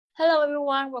Hello,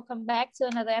 everyone. Welcome back to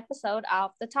another episode of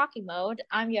The Talking Mode.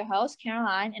 I'm your host,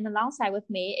 Caroline, and alongside with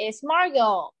me is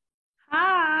Margot.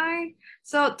 Hi.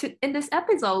 In this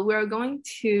episode, we're going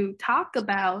to talk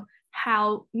about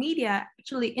how media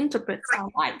actually interprets our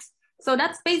lives. So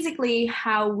that's basically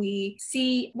how we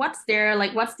see what's there,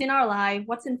 like what's in our life,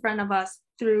 what's in front of us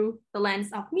through the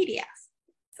lens of media.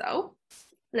 So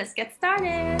let's get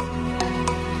started.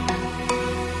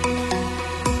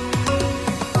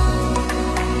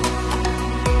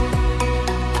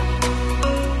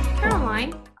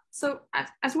 Caroline, so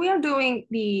as we are doing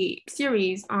the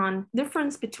series on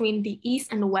difference between the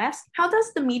East and the West, how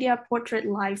does the media portray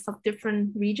lives of different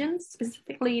regions,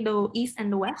 specifically the East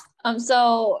and the West?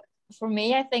 So for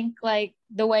me, I think like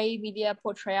the way media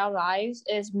portray our lives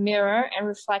is mirrored and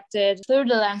reflected through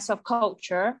the lens of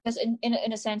culture. Because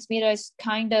in a sense, media is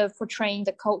kind of portraying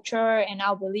the culture and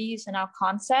our beliefs and our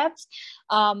concepts.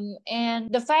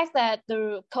 And the fact that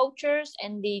the cultures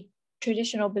and the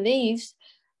traditional beliefs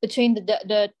between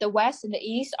the West and the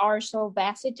East are so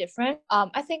vastly different.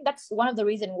 I think that's one of the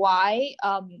reasons why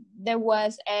there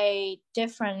was a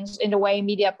difference in the way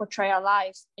media portray our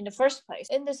lives in the first place.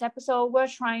 In this episode, we're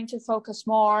trying to focus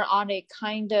more on a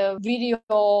kind of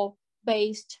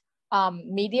video-based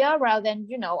media rather than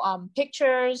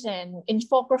pictures and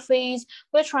infographies.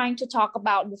 We're trying to talk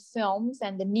about the films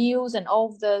and the news and all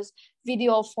of those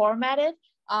video formatted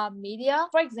media.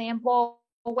 For example,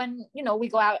 when we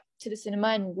go out to the cinema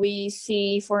and we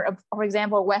see for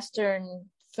example Western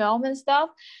film and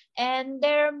stuff, and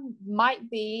there might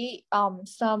be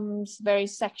some very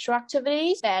sexual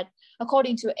activities that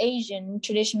according to Asian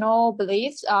traditional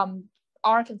beliefs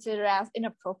are considered as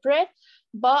inappropriate,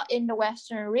 but in the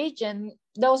Western region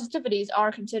those activities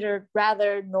are considered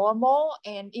rather normal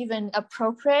and even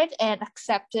appropriate and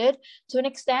accepted to an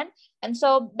extent. And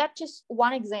so that's just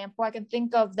one example I can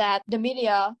think of, that the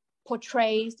media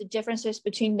portrays the differences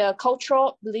between the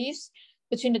cultural beliefs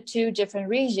between the two different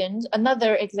regions.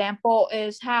 Another example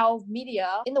is how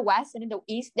media in the West and in the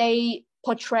East, they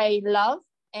portray love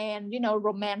and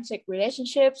romantic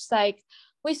relationships. Like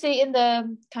we see in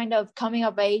the kind of coming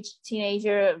of age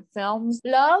teenager films,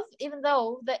 love, even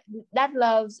though that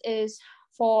love is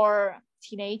for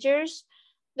teenagers,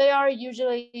 they are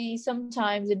usually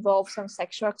sometimes involve some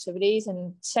sexual activities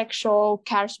and sexual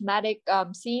charismatic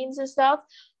scenes and stuff.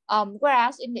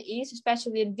 Whereas in the East,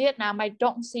 especially in Vietnam, I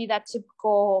don't see that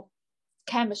typical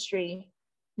chemistry,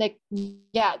 like,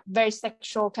 very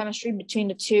sexual chemistry between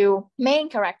the two main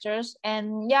characters.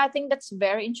 And I think that's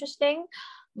very interesting.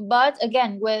 But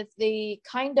again, with the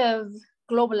kind of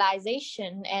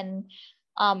globalization and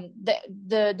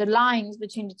the lines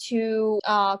between the two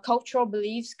cultural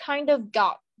beliefs kind of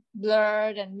got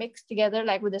blurred and mixed together,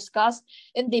 like we discussed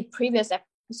in the previous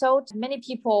episode. Many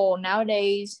people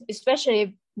nowadays,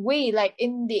 especially we, like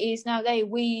in the East nowadays,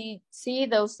 we see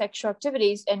those sexual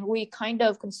activities and we kind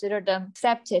of consider them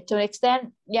accepted to an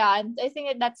extent. And I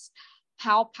think that's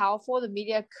how powerful the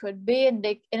media could be, and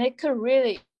it could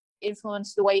really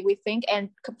influence the way we think and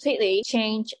completely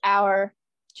change our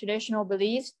traditional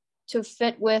beliefs to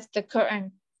fit with the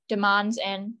current demands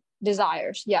and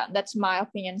desires. That's my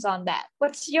opinions on that.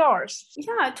 What's yours?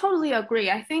 I totally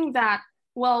agree. I think that,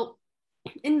 well,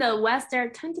 in the West, they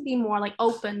tend to be more like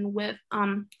open with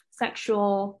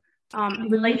sexual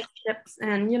relationships,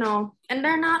 and and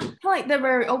they're not like they're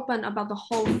very open about the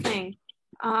whole thing.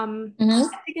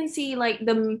 You can see like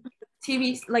the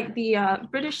TV, like the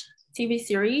British TV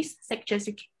series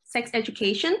Sex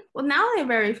Education. Well, now they're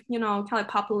very kind of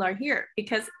popular here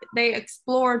because they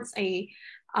explored a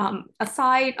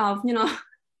side of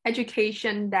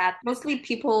education that mostly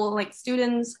people like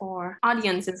students or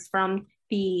audiences from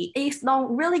the East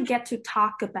don't really get to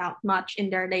talk about much in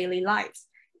their daily lives.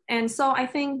 And so I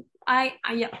think like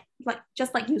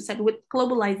just like you said, with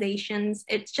globalizations,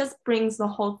 it just brings the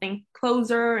whole thing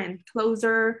closer and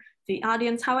closer to the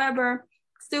audience. However,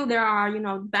 still there are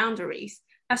boundaries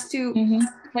as to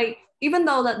like, even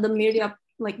though that the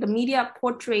media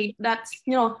portrayed that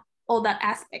all that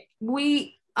aspect,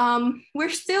 we're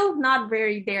still not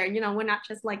very there. We're not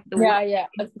just like the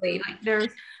Agree. like there's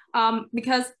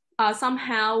because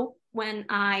somehow when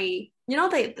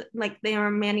there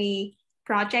are many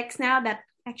projects now that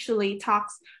actually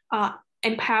talks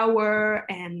empower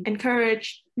and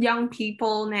encourage young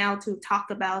people now to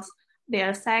talk about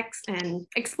their sex and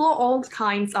explore all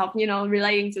kinds of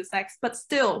relating to sex. But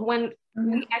still, when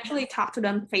we actually talk to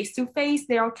them face to face,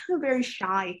 they are kind of very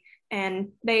shy, and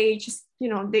they just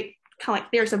they kind of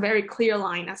like, there's a very clear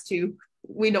line as to,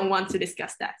 we don't want to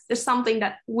discuss that. There's something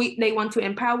that they want to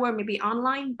empower maybe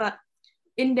online, but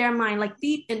in their mind, like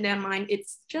deep in their mind,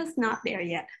 it's just not there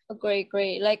yet.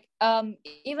 Great. Like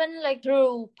even like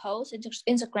through posts,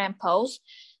 Instagram posts,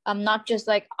 not just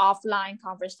like offline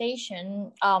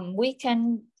conversation, we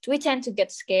tend to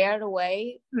get scared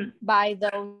away by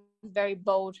those very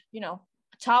bold,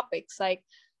 topics. Like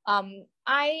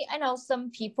I know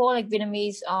some people like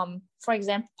Vietnamese, for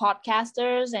example,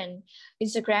 podcasters and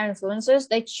Instagram influencers,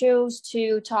 they choose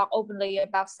to talk openly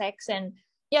about sex and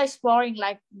yeah, exploring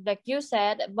like you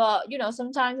said. But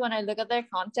sometimes when I look at their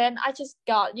content, I just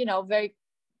got very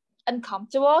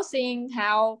uncomfortable seeing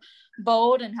how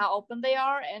bold and how open they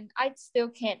are, and I still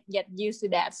can't get used to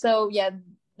that. So yeah,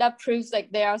 that proves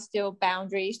like there are still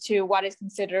boundaries to what is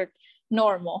considered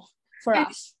normal for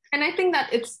us. And I think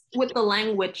that it's with the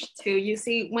language too. You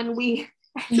see, when we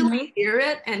actually hear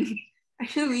it and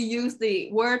actually use the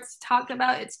words talked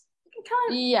about, it's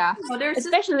kind of,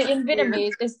 especially in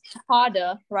Vietnamese, it's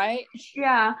harder, right?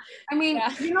 Yeah, I mean,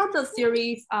 the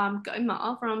series Cởi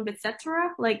Mở from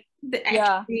etc. Like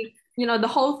actually, the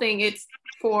whole thing. It's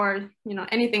for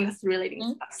anything that's relating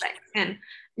to sex and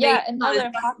and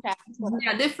other podcasts.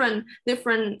 Yeah,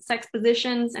 different sex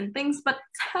positions and things. But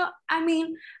I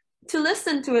mean, to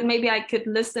listen to it, maybe I could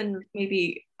listen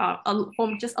maybe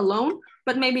from just alone,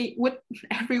 but maybe with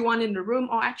everyone in the room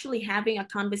or actually having a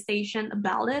conversation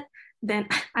about it, then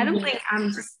I don't think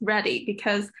I'm just ready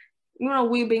because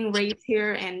we've been raised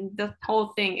here and the whole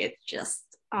thing, it's just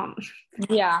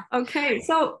okay.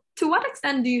 So to what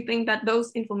extent do you think that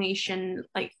those information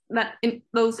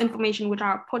which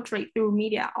are portrayed through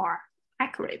media are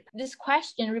accurate? This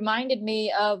question reminded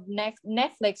me of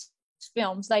Netflix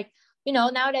films. Like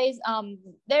nowadays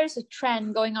there's a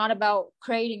trend going on about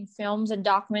creating films and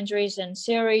documentaries and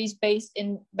series based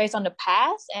on the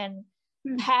past and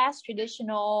past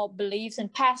traditional beliefs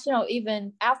and past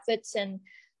even outfits and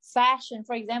fashion.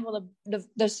 For example,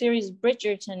 the series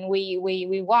Bridgerton we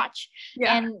watch,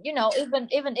 and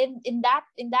even in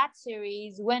that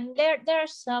series, when there are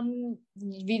some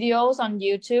videos on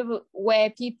YouTube where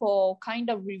people kind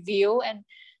of review and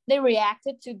they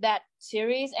reacted to that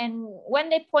series, and when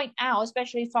they point out,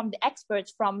 especially from the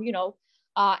experts from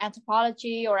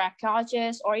anthropology or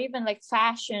archaeologists or even like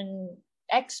fashion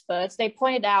experts, they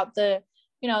pointed out the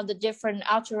different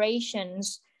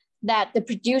alterations that the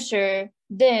producer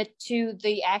did to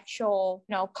the actual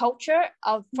culture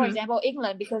of, for example,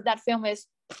 England, because that film is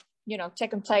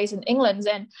taking place in England,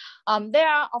 and there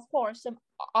are of course some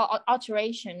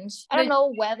alterations. I don't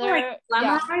know whether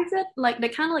glamorize it, like they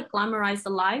kind of like glamorize the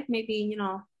life, maybe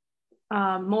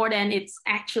more than it's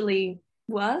actually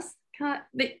was,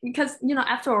 because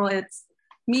after all it's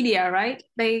media, right?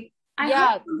 Because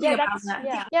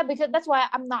that's why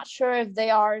I'm not sure if they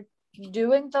are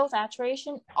doing those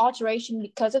alteration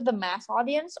because of the mass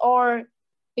audience or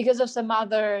because of some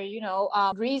other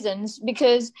reasons,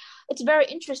 because it's very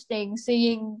interesting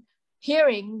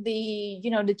hearing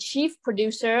the chief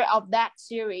producer of that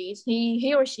series,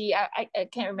 he or she, I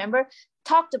can't remember,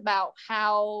 talked about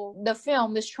how the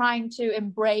film is trying to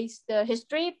embrace the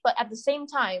history, but at the same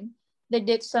time they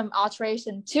did some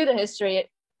alteration to the history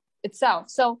itself.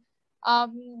 So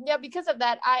because of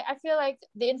that, I feel like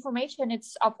the information,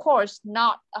 it's of course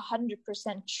not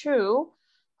 100% true,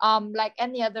 like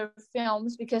any other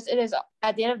films, because it is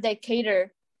at the end of the day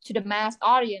cater to the mass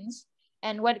audience.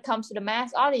 And when it comes to the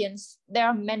mass audience, there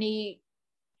are many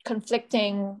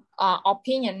conflicting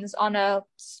opinions on a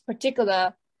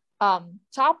particular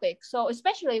topic. So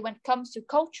especially when it comes to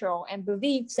cultural and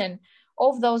beliefs and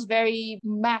all of those very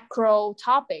macro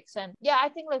topics. And I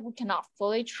think like we cannot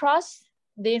fully trust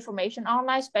the information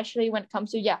online, especially when it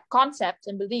comes to concepts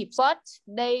and beliefs. But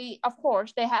they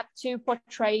have to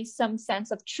portray some sense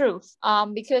of truth,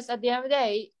 because at the end of the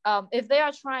day, if they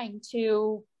are trying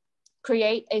to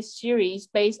create a series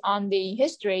based on the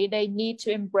history, they need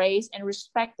to embrace and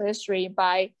respect the history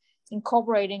by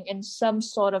incorporating in some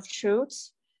sort of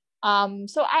truths.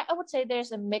 So I would say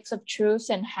there's a mix of truths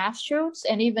and half truths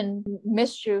and even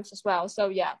mistruths as well.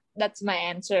 So that's my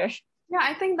answer.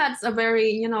 I think that's a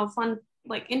very fun,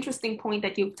 like interesting point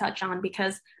that you've touched on,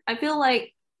 because I feel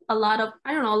like a lot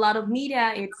of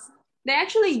media, they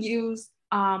actually use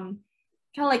kind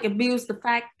of like abuse the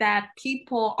fact that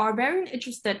people are very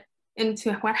interested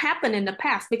into what happened in the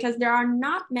past, because there are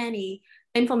not many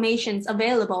informations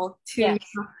available to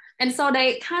and so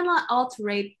they kind of alter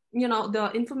the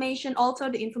information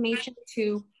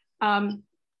to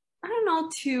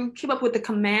to keep up with the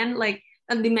command, like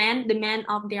a demand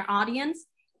of their audience.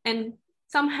 And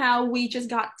somehow we just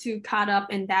got too caught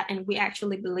up in that, and we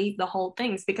actually believe the whole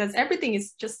things because everything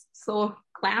is just so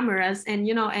glamorous, and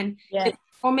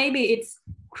or maybe it's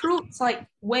crude, it's like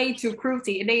way too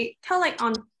cruelty. They tell like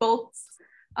on both,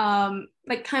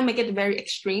 like kind of make it very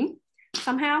extreme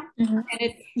somehow. Mm-hmm.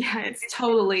 And it's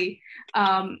totally,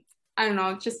 I don't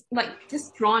know,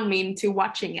 just drawn me into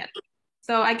watching it.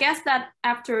 So I guess that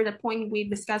after the point we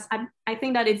discussed, I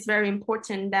think that it's very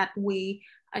important that we,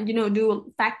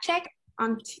 do fact check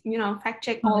on, fact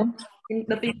check all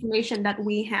the information that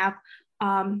we have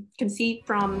conceived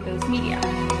from those media.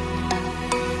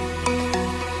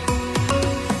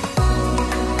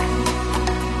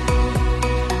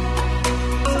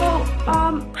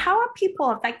 How are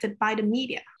people affected by the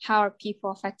media? How are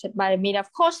people affected by the media?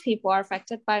 Of course, people are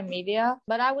affected by media,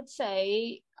 but I would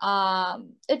say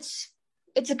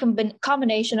it's a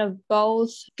combination of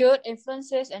both good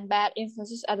influences and bad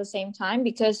influences at the same time.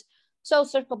 Because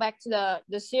circle back to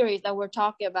the series that we're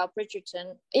talking about,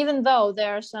 Bridgerton. Even though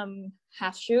there are some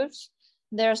half truths,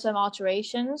 there are some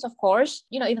alterations, of course.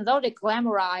 Even though they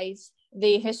glamorize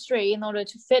the history in order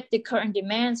to fit the current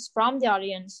demands from the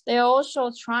audience, they're also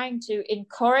trying to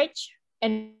encourage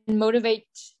and motivate,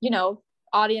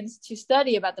 audience to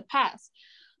study about the past.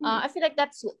 I feel like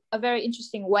that's a very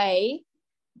interesting way.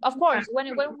 Of course,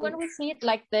 when we see it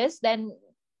like this, then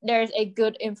there's a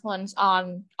good influence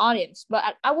on audience.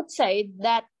 But I would say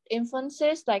that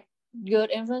influences, like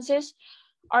good influences,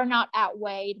 are not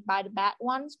outweighed by the bad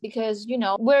ones, because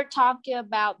we're talking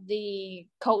about the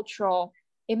cultural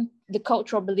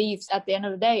beliefs at the end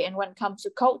of the day. And when it comes to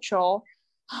cultural,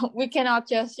 we cannot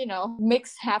just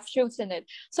mix half truths in it.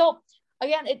 So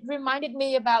again, it reminded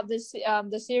me about this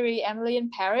the series Emily in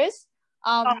Paris.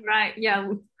 Right, yeah,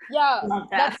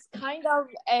 that's kind of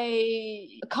a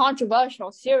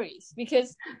controversial series,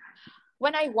 because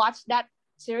when I watched that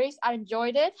series, I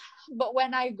enjoyed it, but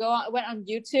when I went on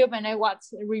YouTube and I watch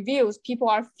reviews, people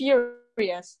are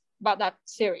furious about that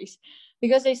series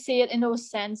because they see it in a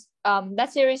sense.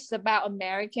 That series is about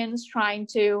Americans trying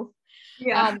to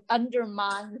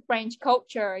undermine French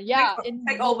culture.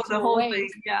 Take over the whole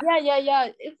ways.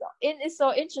 thing. It's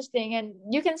so interesting, and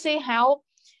you can see how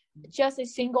just a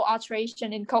single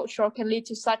alteration in culture can lead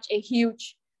to such a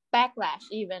huge backlash,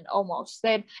 even almost.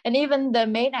 And even the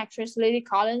main actress, Lily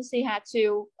Collins, she had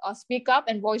to speak up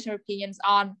and voice her opinions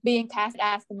on being cast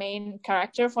as the main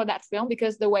character for that film,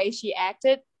 because the way she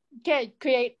acted can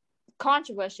create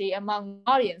controversy among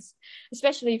audience,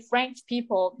 especially French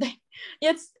people.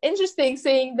 It's interesting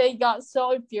seeing they got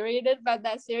so infuriated by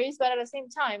that series, but at the same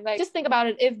time, like, just think about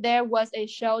it. If there was a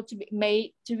show to be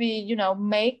made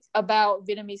about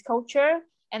Vietnamese culture,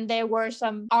 and there were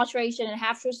some alteration and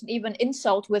half truths and even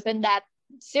insult within that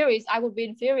series, I would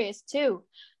be furious too.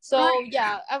 So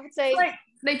I would say like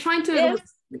they trying to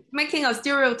making a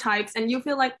stereotypes, and you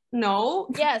feel like, no,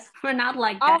 yes, we're not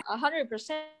like that.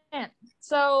 100%.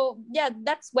 So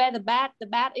that's where the bad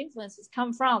influences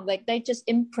come from. Like, they just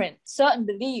imprint certain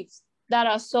beliefs that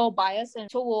are so biased and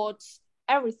towards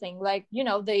everything, like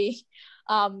the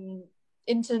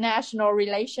international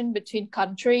relation between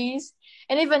countries,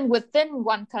 and even within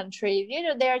one country,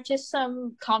 there are just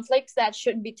some conflicts that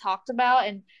shouldn't be talked about.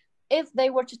 And if they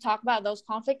were to talk about those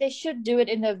conflicts, they should do it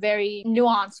in a very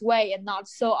nuanced way and not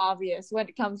so obvious when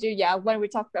it comes to when we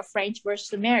talk about French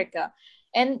versus America.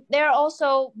 And there are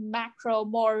also macro,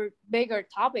 more bigger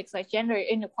topics like gender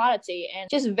inequality and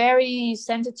just very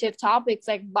sensitive topics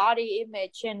like body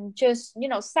image and just,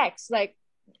 sex, like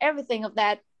everything of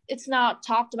that. It's not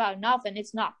talked about enough, and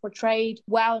it's not portrayed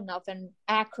well enough and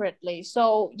accurately.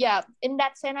 So in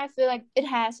that sense, I feel like it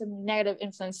has a negative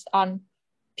influence on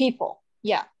people.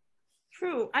 Yeah.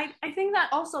 True. I think that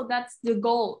also that's the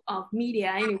goal of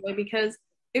media anyway, because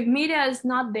if media is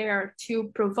not there to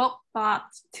provoke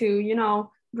thoughts, to,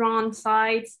 draw on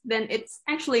sides, then it's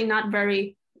actually not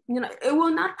very, it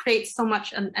will not create so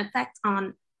much an effect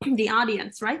on the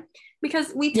audience, right?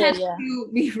 Because we tend to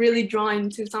be really drawn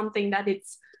to something that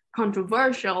it's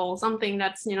controversial, something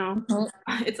that's,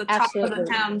 it's a top of the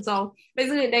town. So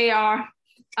basically they are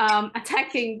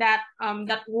attacking that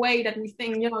way that we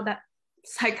think, that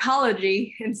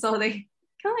psychology, and so they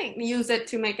kind of use it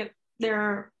to make it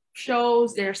their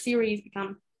shows, their series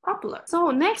become popular.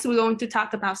 So next we're going to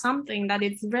talk about something that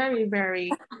is very,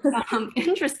 very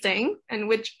interesting,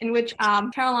 and in which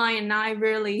Caroline and I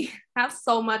really have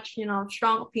so much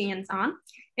strong opinions on.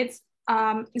 It's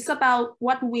about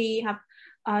what we have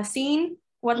seen,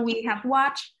 what we have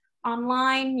watched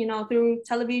online, through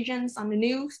televisions, on the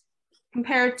news,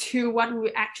 compared to what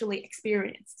we actually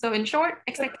experience. So in short,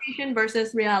 expectation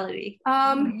versus reality.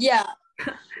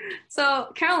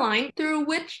 So Caroline, through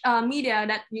which media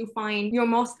that you find you're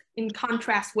most in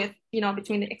contrast with,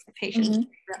 between the expectations and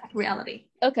reality?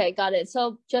 Okay, got it.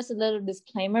 So just a little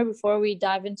disclaimer before we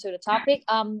dive into the topic.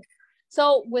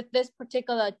 So with this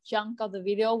particular chunk of the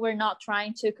video, we're not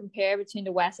trying to compare between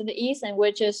the West and the East, and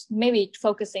we're just maybe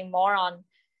focusing more on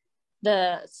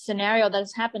the scenario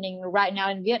that's happening right now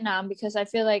in Vietnam, because I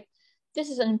feel like this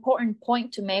is an important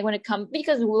point to make when it comes,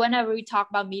 because whenever we talk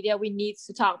about media, we need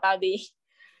to talk about the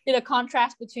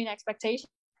contrast between expectation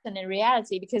and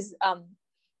reality, because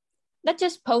that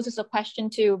just poses a question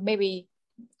to maybe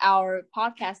our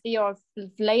podcast or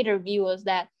later viewers,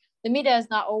 that the media is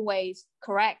not always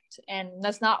correct, and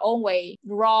that's not always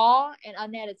raw and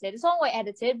unedited. It's always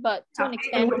edited, but to an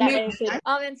extent that edited.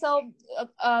 And so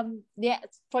yeah,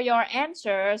 for your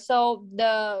answer, so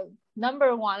the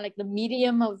number one, like the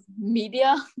medium of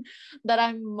media that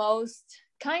I'm most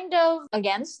kind of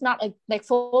against, not like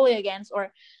fully against,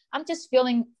 or I'm just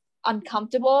feeling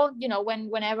uncomfortable,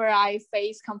 whenever I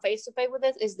come face to face with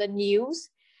it, is the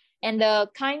news and the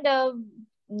kind of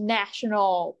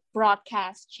national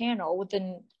broadcast channel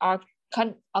within our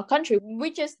country.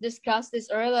 We just discussed this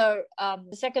earlier,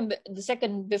 the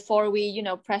second before we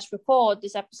press record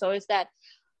this episode, is that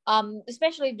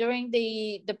especially during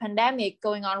the pandemic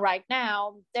going on right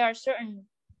now, there are certain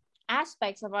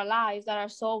aspects of our lives that are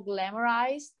so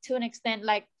glamorized to an extent,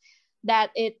 like that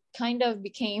it kind of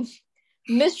became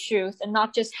mistruth and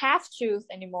not just half truth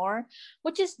anymore,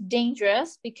 which is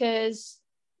dangerous, because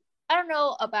I don't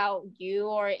know about you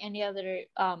or any other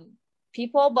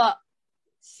people, but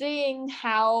seeing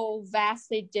how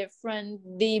vastly different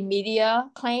the media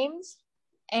claims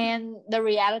and the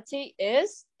reality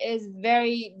is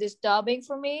very disturbing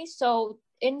for me. So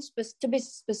to be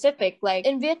specific, like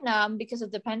in Vietnam, because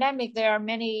of the pandemic, there are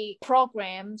many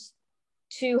programs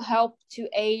to help, to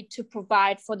aid, to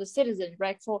provide for the citizens,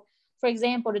 right? For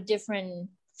example, the different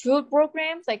food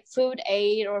programs, like food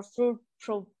aid or food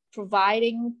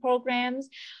providing programs,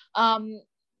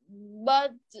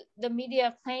 but the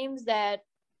media claims that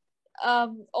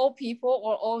all people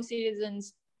or all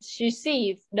citizens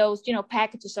receive those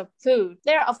packages of food.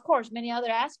 There are of course many other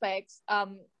aspects.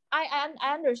 I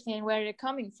understand where they're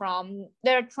coming from.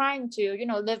 They're trying to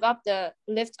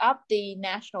lift up the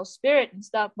national spirit and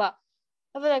stuff, but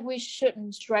I feel like we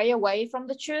shouldn't stray away from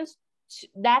the truth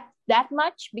that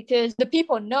much, because the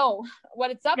people know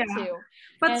what it's up to.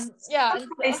 But and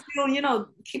they still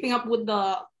keeping up with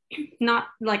the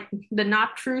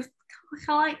not truth,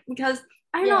 like, because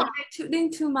I don't know, I tuned in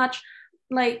too much,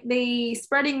 like they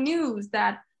spreading news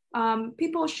that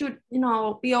people should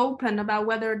be open about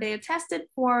whether they're tested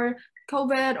for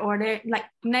COVID or they're like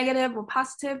negative or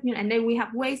positive, and then we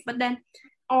have waste. But then,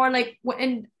 or like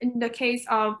in the case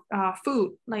of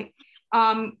food, like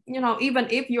even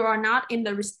if you are not in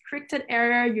the restricted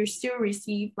area, you still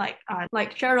receive like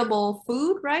shareable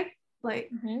food, right?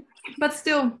 Like, but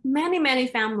still many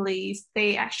families,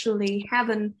 they actually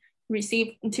haven't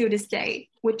received until this day,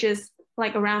 which is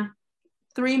like around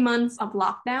 3 months of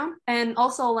lockdown. And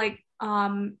also like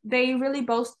they really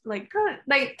boast, like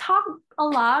they talk a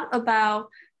lot about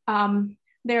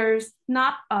there's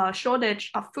not a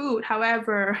shortage of food.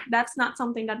 However, that's not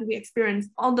something that we experience.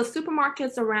 All the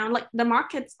supermarkets around, like the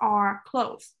markets are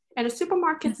closed, and the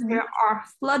supermarkets there are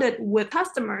flooded with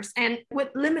customers and with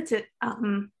limited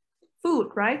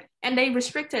food, right? And they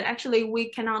restricted, actually we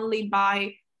can only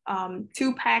buy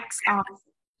 2 packs of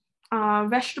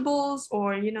vegetables,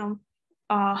 or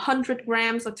 100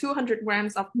 grams or 200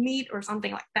 grams of meat or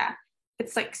something like that.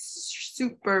 It's like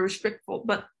super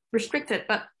restricted,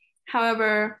 but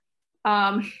however,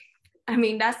 I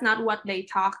mean, that's not what they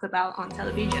talked about on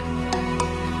television.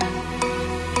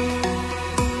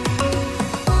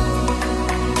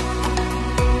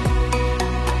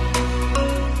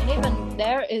 And even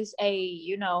there is a,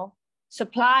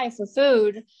 supply for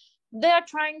food, they're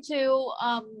trying to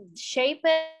shape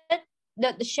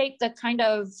the kind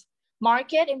of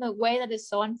market in a way that is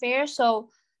so unfair. So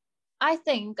I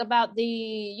think about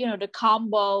the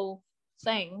combo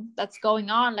thing that's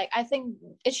going on, like I think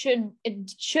it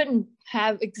shouldn't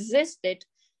have existed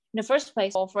in the first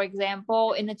place. Or for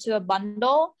example, into a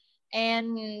bundle,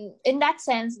 and in that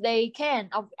sense they can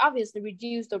obviously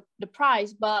reduce the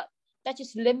price, but that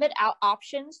just limit our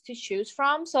options to choose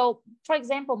from. So for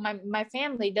example, my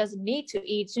family doesn't need to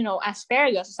eat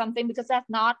asparagus or something, because that's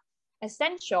not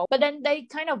essential, but then they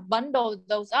kind of bundle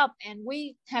those up, and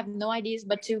we have no ideas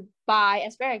but to buy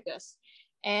asparagus.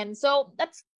 And so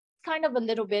that's kind of a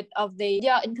little bit of the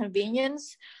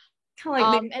inconvenience. Kind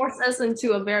of like they force us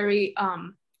into a very I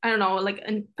don't know, like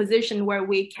a position where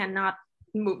we cannot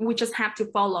move. We just have to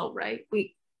follow, right?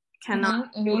 We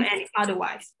cannot do any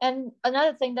otherwise. And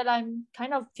another thing that I'm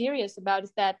kind of furious about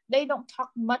is that they don't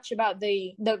talk much about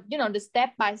the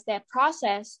step-by-step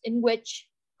process in which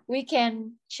we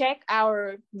can check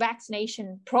our vaccination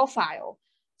profile.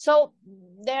 So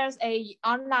there's a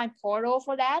online portal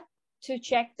for that to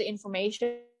check the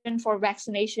information for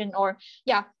vaccination or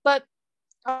but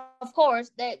of course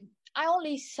that I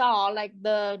only saw like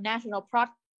the national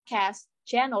broadcast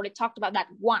channel, they talked about that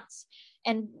once,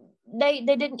 and they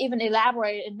didn't even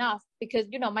elaborate enough, because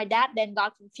my dad then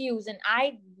got confused and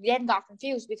I then got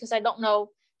confused because I don't know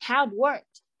how it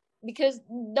worked, because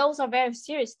those are very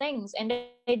serious things, and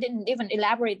they didn't even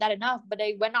elaborate that enough. But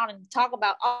they went on and talk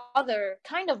about other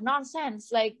kind of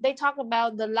nonsense, like they talk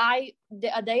about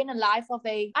a day in the life of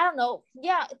a, I don't know,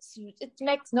 it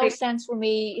makes no sense for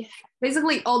me.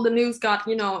 Basically all the news got,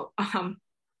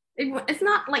 it's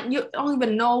not like you don't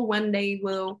even know when they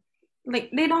will,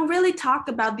 like they don't really talk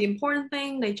about the important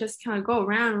thing. They just kind of go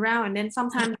around and around, and then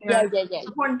sometimes the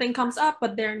important thing comes up,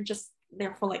 but they're just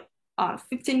there for like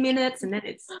 15 minutes and then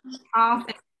it's off.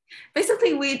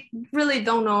 Basically we really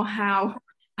don't know how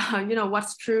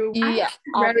what's true. It's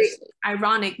very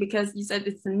ironic because you said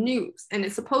it's the news and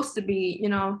it's supposed to be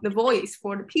the voice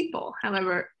for the people.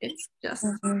 However, it's just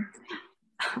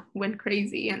went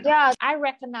crazy. And I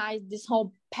recognize this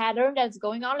whole pattern that's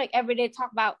going on, like every day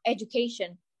talk about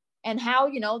education and how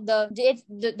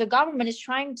the government is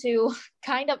trying to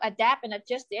kind of adapt and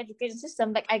adjust the education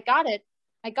system. Like I got it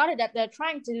that they're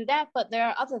trying to do that, but there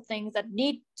are other things that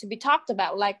need to be talked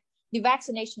about, like the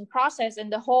vaccination process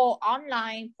and the whole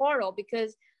online portal,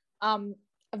 because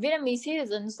Vietnamese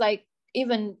citizens, like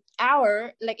even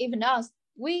us,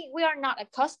 we are not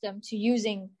accustomed to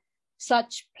using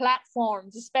such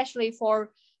platforms, especially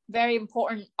for very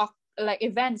important like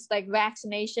events like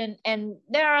vaccination. And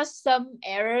there are some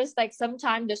errors, like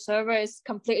sometimes the server is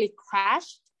completely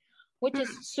crashed, which is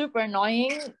super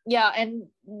annoying. And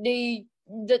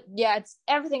it's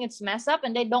everything, it's messed up,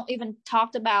 and they don't even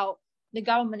talk about the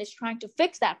government is trying to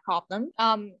fix that problem.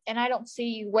 And I don't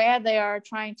see where they are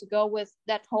trying to go with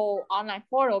that whole online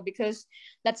portal, because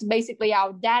that's basically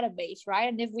our database, right?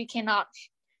 And if we cannot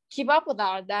keep up with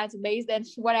our database, then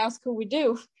what else could we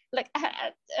do? Like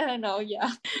I don't know.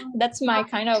 That's my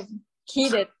kind of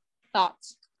heated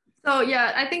thoughts. So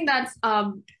I think that's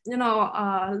a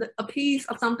piece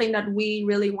of something that we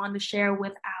really want to share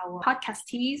with our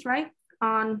podcastees, right,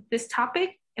 on this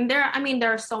topic. And there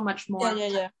are so much more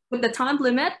with the time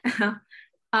limit.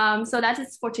 So that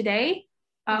is for today.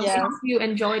 We hope you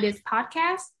enjoy this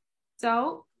podcast.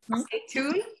 So stay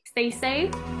tuned, stay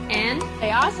safe, and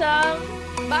stay awesome.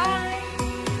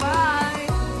 Bye.